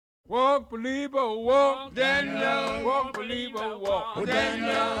Walk, believer, walk, Daniel. Walk, believer, walk,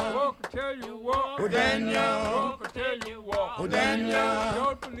 Daniel. Walk until you walk, Daniel. Walk until you walk, Daniel.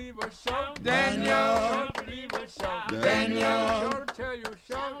 Don't believe a shout, Daniel. Don't believe a shout, Daniel. Don't tell you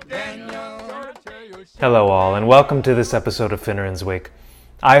shout, Daniel. Don't tell you shout. Hello all, and welcome to this episode of Finneran's Wake.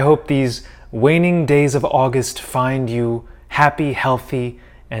 I hope these waning days of August find you happy, healthy,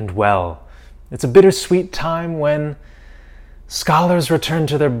 and well. It's a bittersweet time when scholars return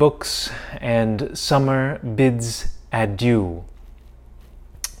to their books and summer bids adieu.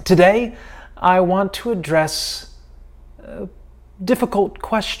 Today, I want to address a difficult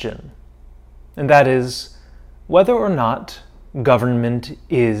question, and that is whether or not government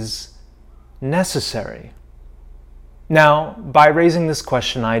is necessary. Now, by raising this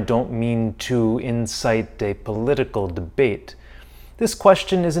question, I don't mean to incite a political debate. This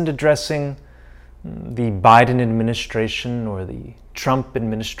question isn't addressing the Biden administration or the Trump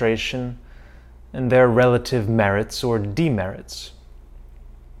administration and their relative merits or demerits.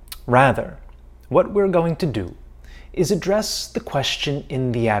 Rather, what we're going to do is address the question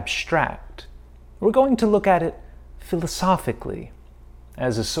in the abstract. We're going to look at it philosophically,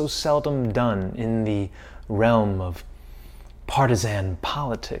 as is so seldom done in the realm of partisan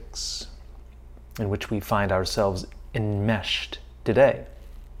politics in which we find ourselves enmeshed today.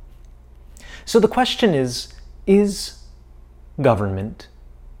 So the question is government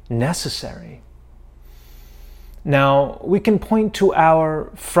necessary? Now, we can point to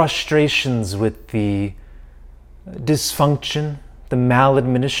our frustrations with the dysfunction, the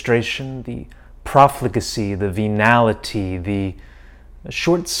maladministration, the profligacy, the venality, the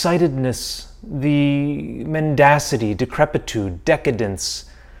short-sightedness, the mendacity, decrepitude, decadence,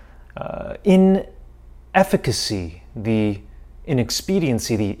 inefficacy, the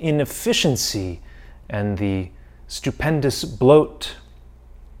inexpediency, the inefficiency, and the stupendous bloat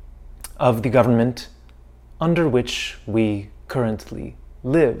of the government under which we currently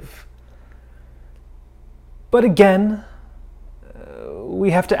live. But again,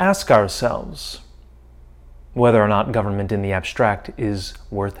 we have to ask ourselves whether or not government in the abstract is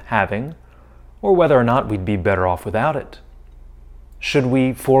worth having, or whether or not we'd be better off without it. Should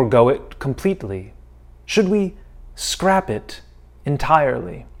we forego it completely? Should we scrap it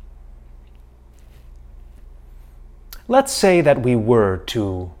entirely? Let's say that we were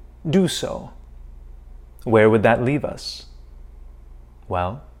to do so. Where would that leave us?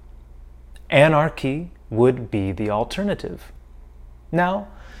 Well, anarchy would be the alternative. Now,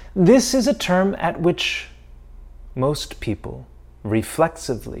 this is a term at which most people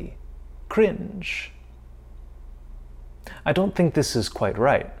reflexively cringe. I don't think this is quite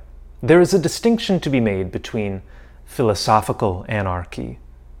right. There is a distinction to be made between philosophical anarchy,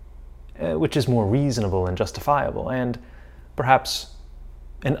 which is more reasonable and justifiable, and perhaps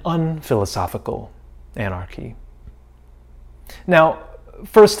an unphilosophical anarchy. Now,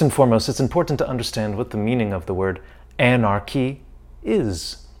 first and foremost, it's important to understand what the meaning of the word anarchy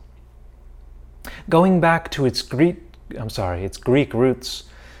is. Going back to its Greek roots,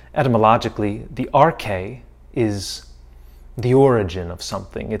 etymologically, the arche is the origin of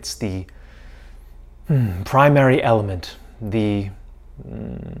something. It's the primary element, the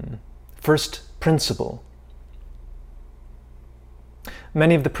first principle.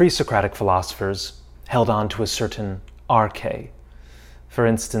 Many of the pre-Socratic philosophers held on to a certain arche. For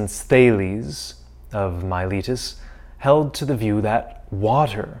instance, Thales of Miletus held to the view that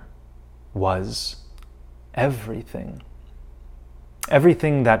water was everything.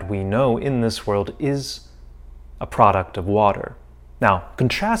 Everything that we know in this world is a product of water. Now,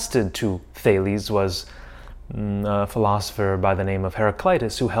 contrasted to Thales was a philosopher by the name of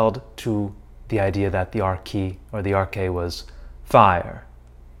Heraclitus, who held to the idea that the arche was fire.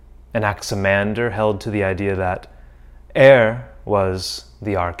 Anaximander held to the idea that air was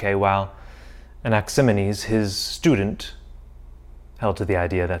the arche, while Anaximenes, his student, held to the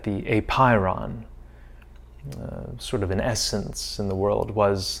idea that the apeiron, sort of an essence in the world,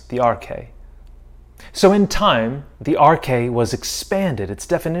 was the arche. So in time, the arche was expanded, its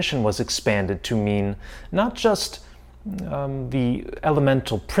definition was expanded to mean not just the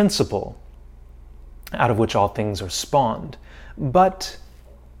elemental principle out of which all things are spawned, but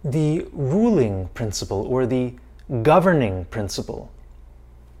the ruling principle or the governing principle.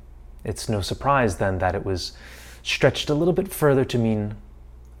 It's no surprise then that it was stretched a little bit further to mean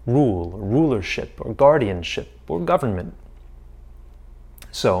rule, or rulership, or guardianship, or government.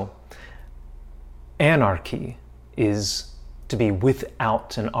 So, anarchy is to be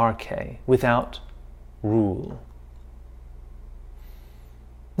without an arche, without rule.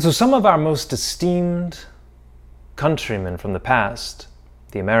 So some of our most esteemed countrymen from the past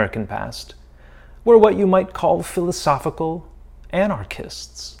the American past, were what you might call philosophical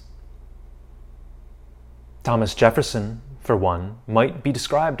anarchists. Thomas Jefferson, for one, might be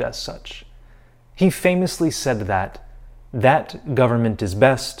described as such. He famously said that government is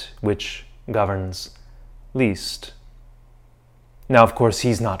best which governs least. Now, of course,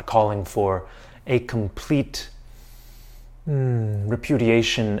 he's not calling for a complete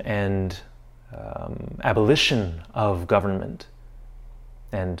repudiation and abolition of government.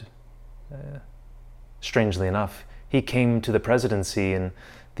 And strangely enough, he came to the presidency in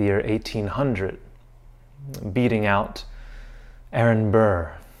the year 1800, beating out Aaron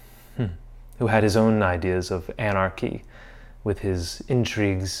Burr, who had his own ideas of anarchy with his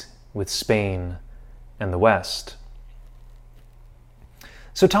intrigues with Spain and the West.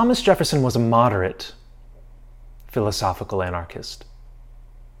 So Thomas Jefferson was a moderate philosophical anarchist.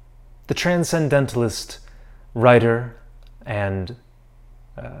 The transcendentalist writer and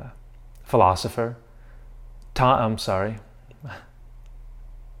philosopher,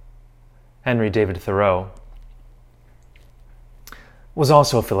 Henry David Thoreau, was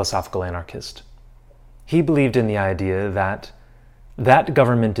also a philosophical anarchist. He believed in the idea that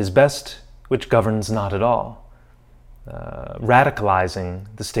government is best which governs not at all, radicalizing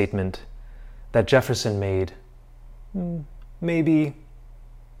the statement that Jefferson made maybe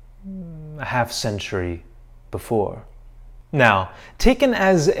a half century before. Now, taken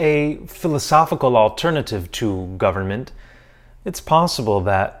as a philosophical alternative to government, it's possible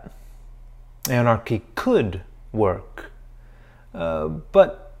that anarchy could work.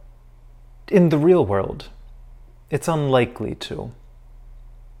 But in the real world, it's unlikely to.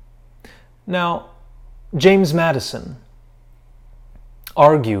 Now, James Madison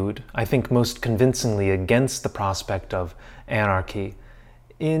argued, I think most convincingly, against the prospect of anarchy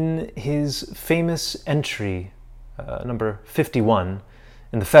in his famous entry, number 51,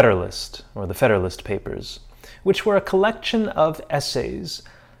 in the Federalist, or the Federalist Papers, which were a collection of essays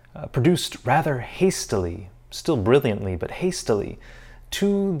produced rather hastily, still brilliantly, but hastily,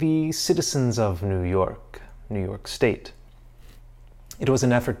 to the citizens of New York State. It was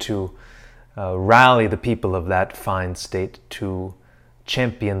an effort to rally the people of that fine state to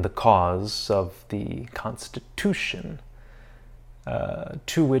champion the cause of the Constitution,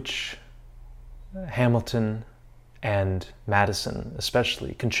 to which Hamilton and Madison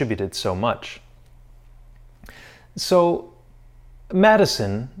especially contributed so much. So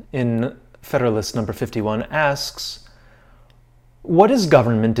Madison, in Federalist number 51, asks, "What is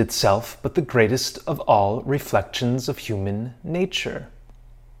government itself but the greatest of all reflections of human nature?"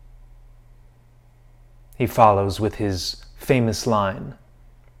 He follows with his famous line,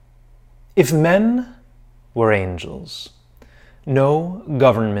 "If men were angels, no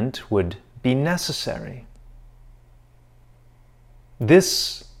government would be necessary."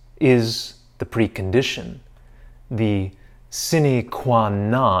 This is the precondition, the sine qua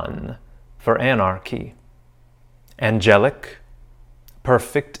non for anarchy. Angelic,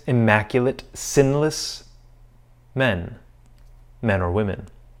 perfect, immaculate, sinless men or women.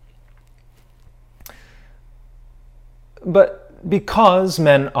 But because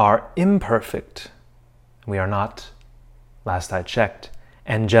men are imperfect, we are not, last I checked,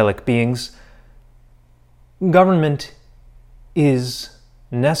 angelic beings, government is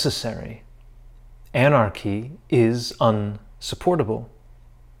necessary. Anarchy is unsupportable,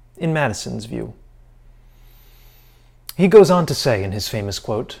 in Madison's view. He goes on to say in his famous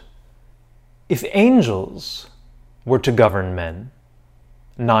quote, "If angels were to govern men,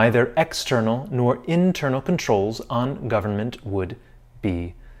 neither external nor internal controls on government would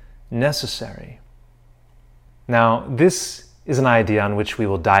be necessary." Now, this is an idea on which we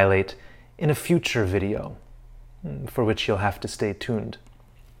will dilate in a future video, for which you'll have to stay tuned.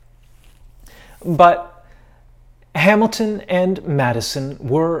 But Hamilton and Madison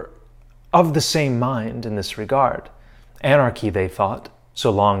were of the same mind in this regard. Anarchy, they thought, so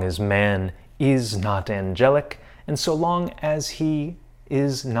long as man is not angelic, and so long as he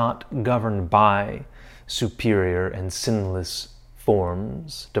is not governed by superior and sinless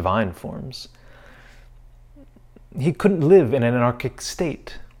forms, divine forms, he couldn't live in an anarchic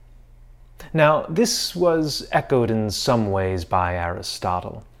state. Now, this was echoed in some ways by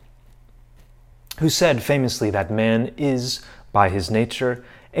Aristotle, who said famously that man is, by his nature,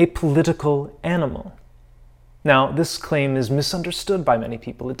 a political animal. Now, this claim is misunderstood by many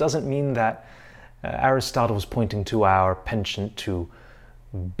people. It doesn't mean that Aristotle was pointing to our penchant to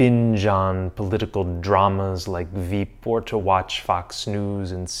binge on political dramas like Veep or to watch Fox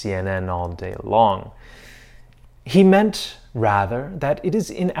News and CNN all day long. He meant, rather, that it is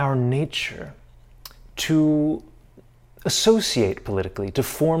in our nature to associate politically, to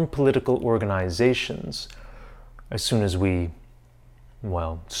form political organizations, as soon as we,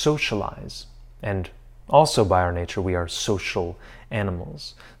 well, socialize. And also by our nature, we are social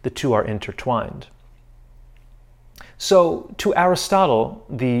animals. The two are intertwined. So, to Aristotle,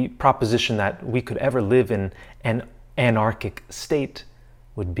 the proposition that we could ever live in an anarchic state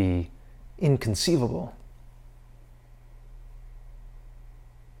would be inconceivable.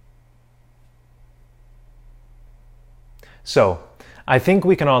 So, I think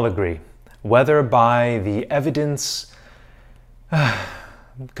we can all agree, whether by the evidence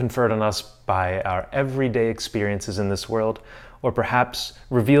conferred on us by our everyday experiences in this world, or perhaps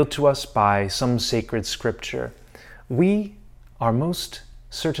revealed to us by some sacred scripture, we are most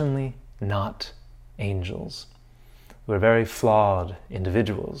certainly not angels. We're very flawed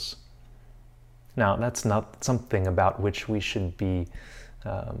individuals. Now, that's not something about which we should be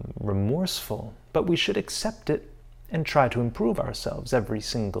remorseful, but we should accept it and try to improve ourselves every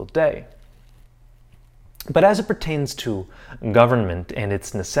single day. But as it pertains to government and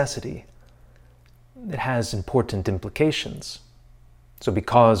its necessity, it has important implications. So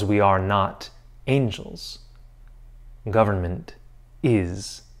because we are not angels, government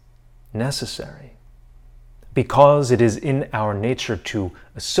is necessary. Because it is in our nature to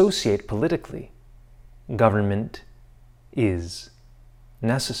associate politically, government is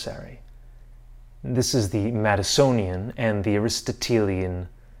necessary. This is the Madisonian and the Aristotelian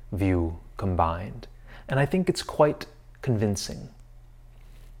view combined, and I think it's quite convincing.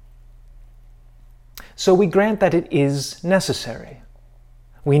 So we grant that it is necessary.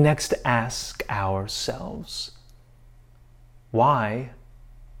 We next ask ourselves, why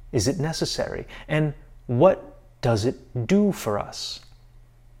is it necessary? And what does it do for us?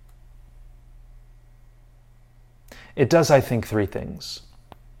 It does, I think, three things.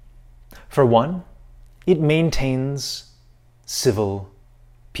 For one, it maintains civil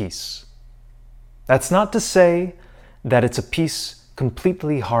peace. That's not to say that it's a peace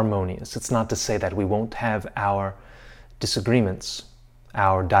completely harmonious. It's not to say that we won't have our disagreements,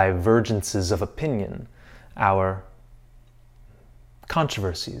 our divergences of opinion, our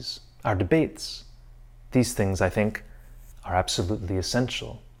controversies, our debates. These things, I think, are absolutely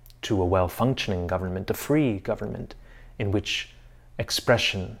essential to a well-functioning government, a free government, in which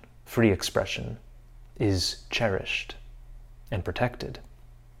expression, free expression, is cherished and protected.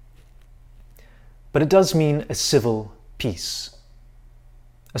 But it does mean a civil peace,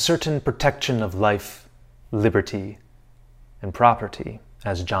 a certain protection of life, liberty, and property,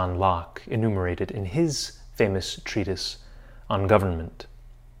 as John Locke enumerated in his famous treatise on government.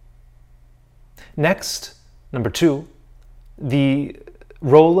 Next, number two, the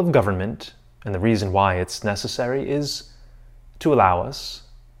role of government, and the reason why it's necessary, is to allow us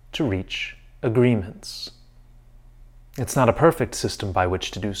to reach agreements. It's not a perfect system by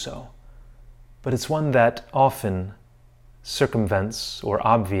which to do so, but it's one that often circumvents or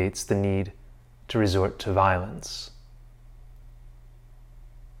obviates the need to resort to violence.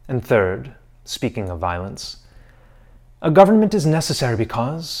 And third, speaking of violence, a government is necessary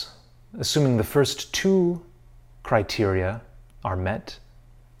because, assuming the first two criteria are met,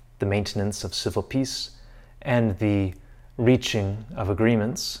 the maintenance of civil peace and the reaching of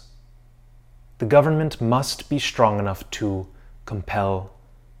agreements, the government must be strong enough to compel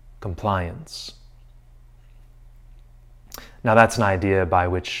compliance. Now that's an idea by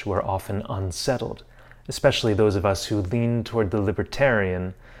which we're often unsettled, especially those of us who lean toward the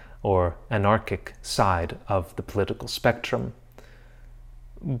libertarian or anarchic side of the political spectrum.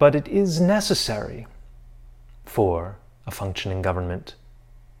 But it is necessary for a functioning government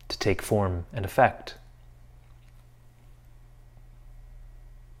to take form and effect.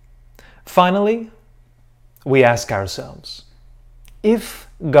 Finally, we ask ourselves, if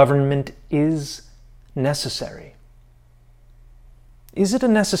government is necessary, is it a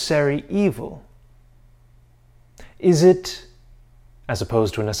necessary evil? Is it, as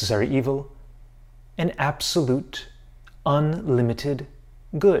opposed to a necessary evil, an absolute, unlimited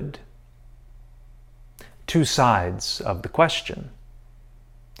good? Two sides of the question.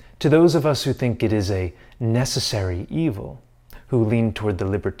 To those of us who think it is a necessary evil, who lean toward the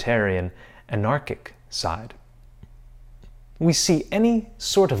libertarian, anarchic side, we see any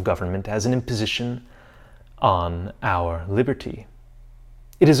sort of government as an imposition on our liberty.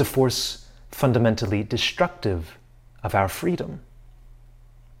 It is a force fundamentally destructive of our freedom.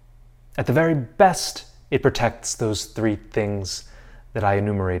 At the very best, it protects those three things that I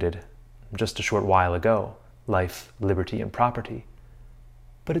enumerated just a short while ago: life, liberty, and property.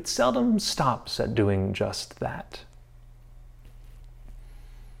 But it seldom stops at doing just that.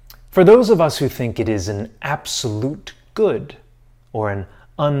 For those of us who think it is an absolute good or an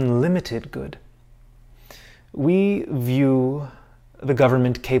unlimited good. We view the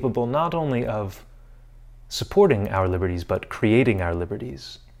government capable not only of supporting our liberties, but creating our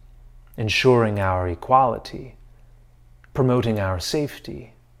liberties, ensuring our equality, promoting our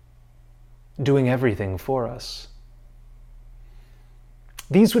safety, doing everything for us.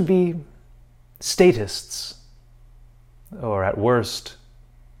 These would be statists, or at worst,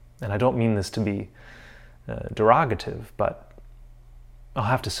 and I don't mean this to be derogative, but I'll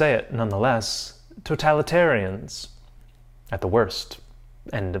have to say it nonetheless, totalitarians at the worst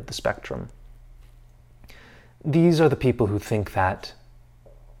end of the spectrum. These are the people who think that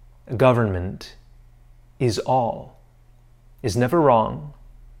government is all, is never wrong,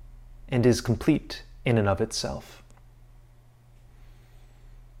 and is complete in and of itself.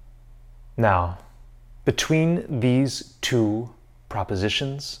 Now, between these two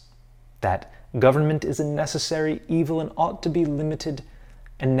propositions, that government is a necessary evil and ought to be limited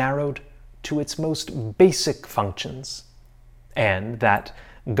and narrowed to its most basic functions, and that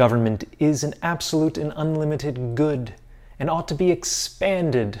government is an absolute and unlimited good and ought to be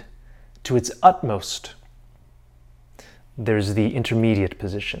expanded to its utmost, there's the intermediate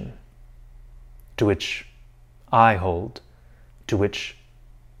position, to which I hold, to which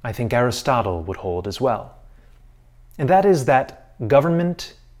I think Aristotle would hold as well. And that is that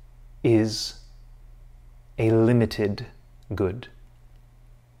government is a limited good.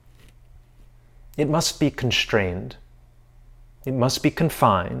 It must be constrained, it must be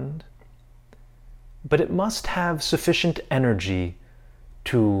confined, but it must have sufficient energy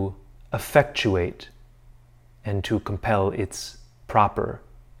to effectuate and to compel its proper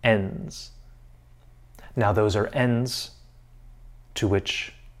ends. Now, those are ends to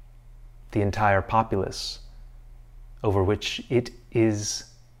which the entire populace, over which it is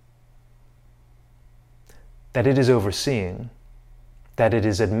overseeing, that it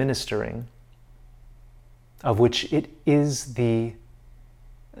is administering, of which it is the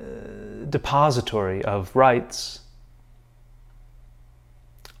depository of rights,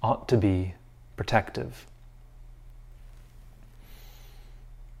 ought to be protective.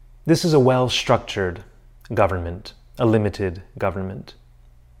 This is a well-structured government, a limited government.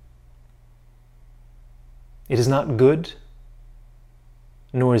 It is not good,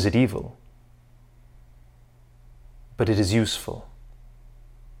 nor is it evil, but it is useful.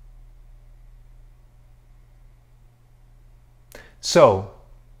 So,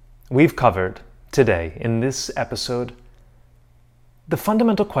 we've covered today in this episode the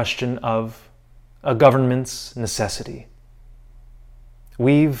fundamental question of a government's necessity.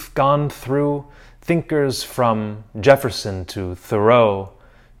 We've gone through thinkers from Jefferson to Thoreau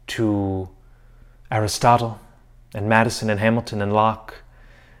to Aristotle and Madison and Hamilton and Locke,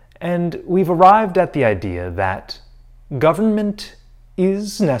 and we've arrived at the idea that government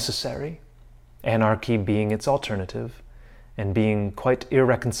is necessary, anarchy being its alternative, and being quite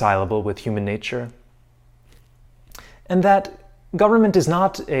irreconcilable with human nature, and that government is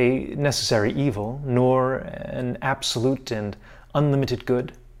not a necessary evil, nor an absolute and unlimited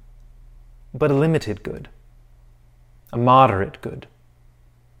good, but a limited good, a moderate good,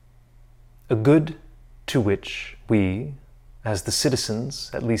 a good to which we, as the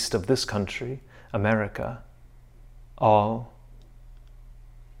citizens, at least of this country, America, all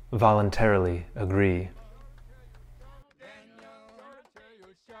voluntarily agree.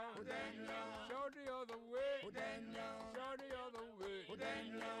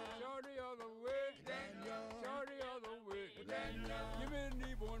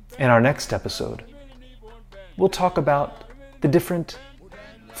 In our next episode, we'll talk about the different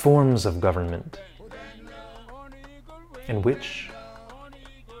forms of government and which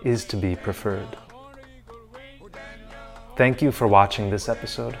is to be preferred. Thank you for watching this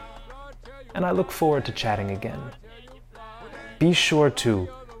episode, and I look forward to chatting again. Be sure to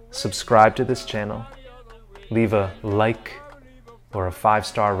subscribe to this channel, leave a like or a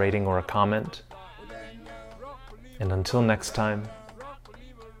 5-star rating or a comment, and until next time,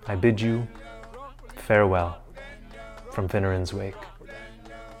 I bid you farewell from Finneran's Wake.